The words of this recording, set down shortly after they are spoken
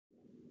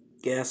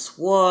Guess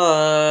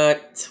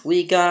what?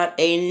 We got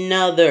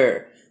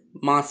another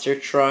monster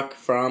truck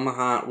from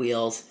Hot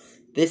Wheels.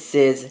 This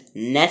is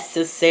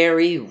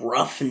Nessie-Sary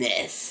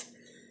Roughness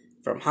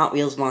from Hot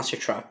Wheels Monster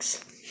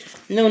Trucks.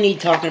 No need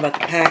talking about the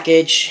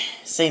package,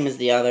 same as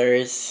the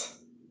others.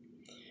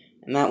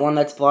 And that one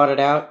that's blotted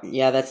out,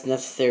 yeah, that's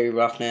Nessie-Sary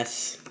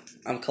Roughness.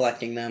 I'm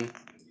collecting them.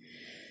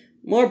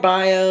 More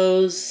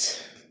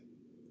bios.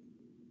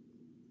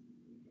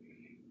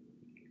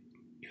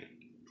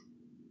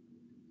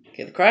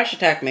 Okay, the crash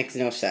attack makes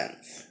no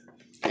sense.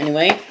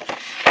 Anyway,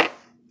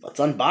 let's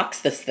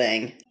unbox this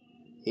thing.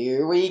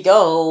 Here we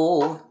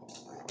go.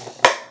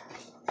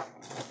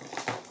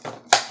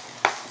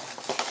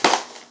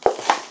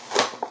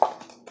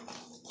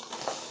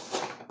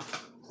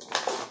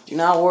 Do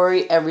not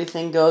worry,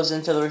 everything goes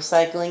into the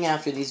recycling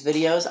after these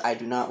videos. I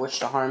do not wish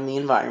to harm the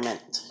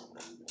environment.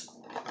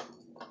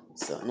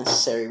 So,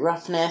 Nessie-Sary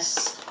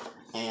Roughness,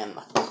 and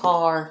the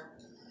car.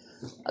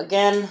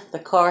 Again, the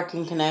car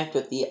can connect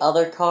with the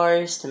other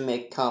cars to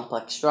make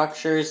complex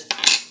structures.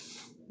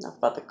 Enough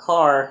about the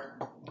car.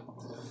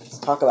 Let's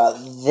talk about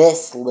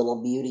this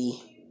little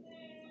beauty.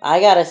 I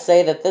gotta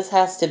say that this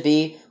has to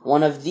be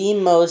one of the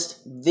most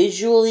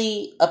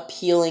visually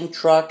appealing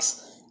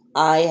trucks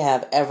I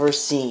have ever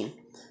seen.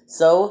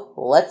 So,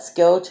 let's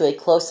go to a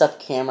close-up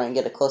camera and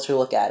get a closer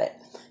look at it.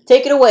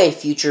 Take it away,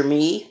 future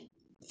me.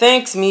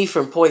 Thanks, me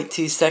from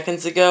 0.2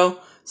 seconds ago.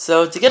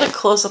 So, to get a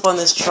close-up on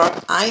this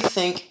truck, I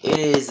think it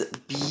is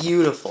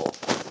beautiful.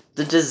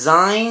 The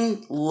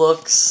design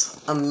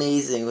looks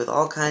amazing with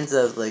all kinds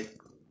of, like,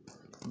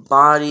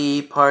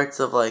 body parts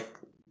of, like,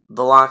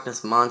 the Loch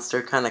Ness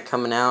Monster kind of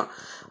coming out.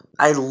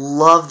 I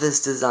love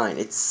this design.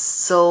 It's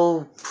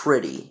so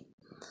pretty.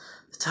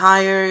 The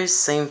tires,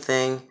 same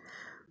thing.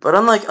 But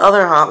unlike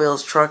other Hot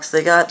Wheels trucks,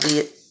 they got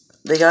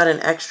an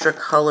extra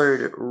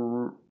colored,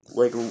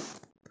 like,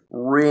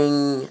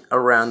 ring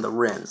around the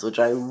rims, which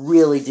I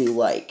really do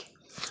like.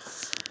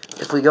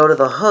 If we go to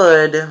the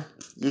hood,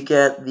 you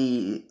get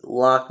the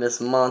Loch Ness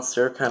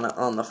Monster kind of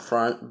on the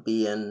front,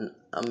 being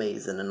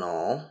amazing and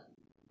all.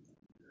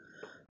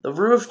 The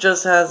roof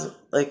just has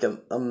like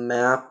a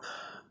map.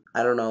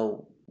 I don't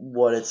know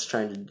what it's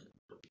trying to.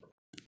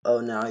 Oh,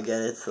 now I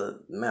get it. It's a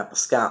map of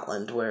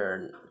Scotland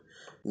where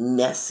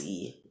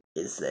Nessie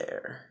is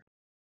there.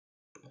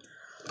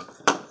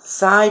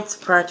 Sides,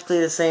 practically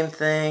the same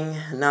thing.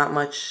 Not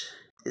much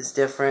is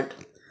different.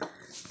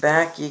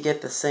 Back, you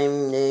get the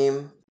same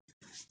name.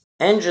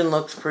 Engine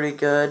looks pretty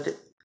good.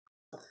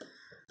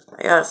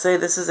 I gotta say,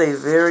 this is a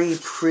very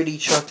pretty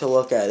truck to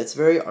look at. It's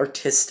very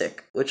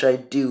artistic, which I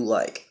do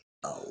like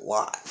a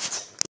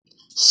lot.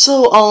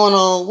 So, all in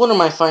all, what are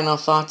my final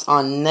thoughts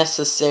on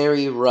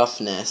Nessie-Sary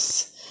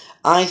Roughness?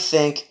 I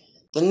think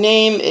the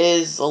name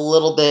is a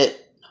little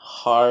bit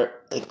hard,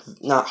 like,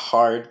 not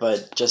hard,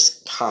 but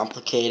just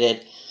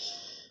complicated.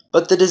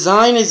 But the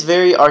design is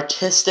very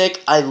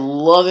artistic. I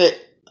love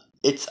it.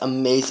 It's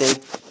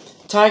amazing.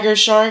 Tiger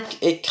Shark,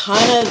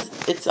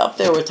 it's up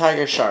there with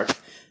Tiger Shark.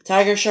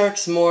 Tiger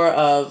Shark's more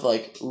of,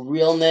 like,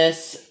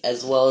 realness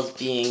as well as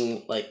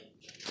being, like,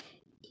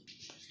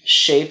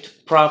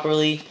 shaped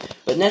properly.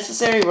 But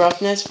Nessie-Sary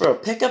Roughness, for a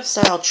pickup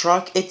style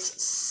truck,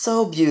 it's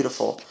so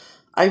beautiful.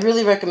 I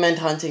really recommend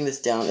hunting this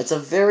down. It's a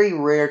very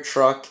rare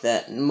truck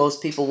that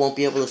most people won't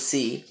be able to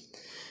see.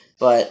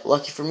 But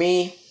lucky for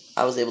me,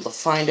 I was able to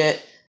find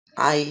it.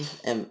 I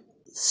am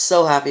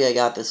so happy I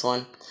got this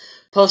one.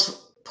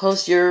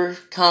 Post your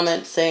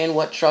comments saying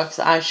what trucks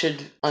I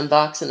should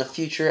unbox in a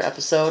future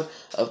episode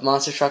of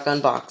Monster Truck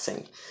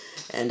Unboxing.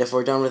 And if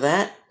we're done with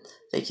that,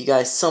 thank you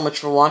guys so much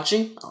for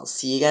watching. I'll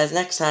see you guys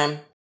next time.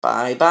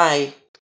 Bye-bye.